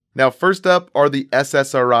Now, first up are the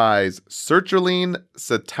SSRIs, sertraline,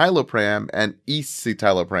 citalopram, and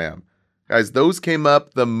escitalopram. Guys, those came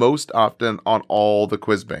up the most often on all the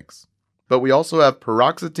quiz banks. But we also have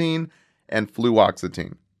paroxetine and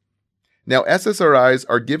fluoxetine. Now, SSRIs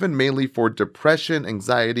are given mainly for depression,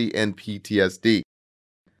 anxiety, and PTSD.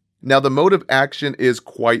 Now, the mode of action is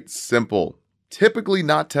quite simple. Typically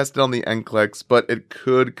not tested on the NCLEX, but it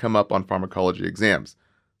could come up on pharmacology exams.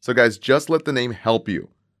 So guys, just let the name help you.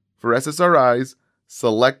 For SSRIs,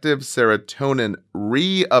 selective serotonin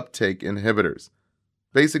reuptake inhibitors.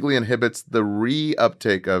 Basically inhibits the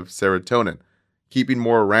reuptake of serotonin, keeping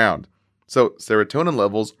more around. So serotonin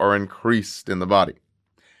levels are increased in the body.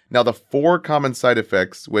 Now, the 4 common side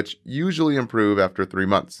effects, which usually improve after 3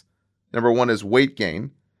 months. Number 1 is weight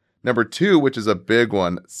gain. Number 2, which is a big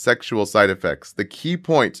one, sexual side effects. The key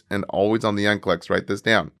point, and always on the NCLEX, write this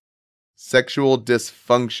down. Sexual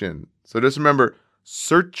dysfunction. So just remember,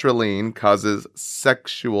 sertraline causes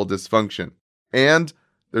sexual dysfunction. And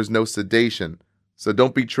there's no sedation. So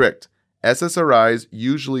don't be tricked. SSRIs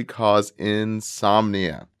usually cause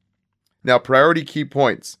insomnia. Now, priority key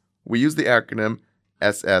points. We use the acronym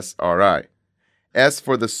SSRI. S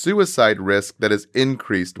for the suicide risk that is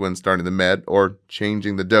increased when starting the med or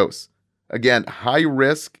changing the dose. Again, high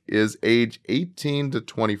risk is age 18 to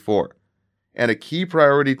 24. And a key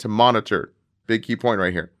priority to monitor, big key point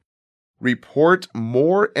right here, report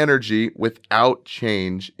more energy without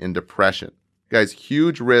change in depression. Guys,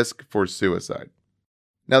 huge risk for suicide.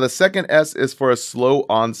 Now, the second S is for a slow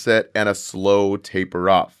onset and a slow taper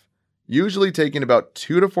off, usually taking about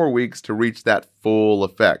 2 to 4 weeks to reach that full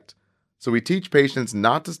effect. So we teach patients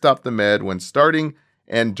not to stop the med when starting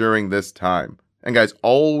and during this time. And guys,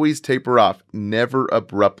 always taper off, never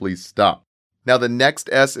abruptly stop. Now, the next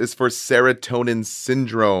S is for serotonin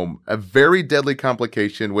syndrome, a very deadly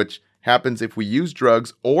complication which happens if we use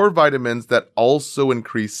drugs or vitamins that also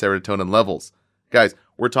increase serotonin levels. Guys,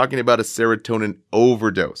 we're talking about a serotonin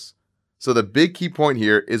overdose. So the big key point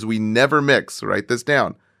here is we never mix, write this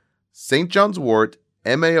down, St. John's wort,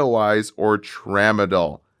 MAOIs, or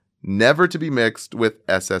tramadol. Never to be mixed with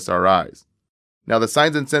SSRIs. Now, the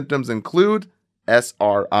signs and symptoms include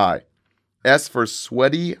SRI. S for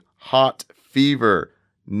sweaty, hot fever,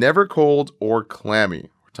 never cold or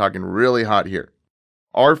clammy. We're talking really hot here.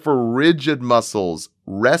 R for rigid muscles,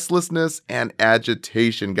 restlessness, and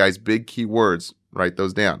agitation. Guys, big key words. Write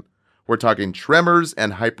those down. We're talking tremors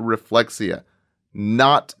and hyperreflexia,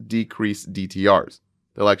 not decreased DTRs.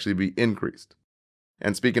 They'll actually be increased.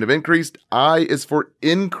 And speaking of increased, I is for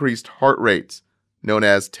increased heart rates, known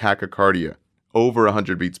as tachycardia, over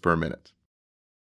 100 beats per minute.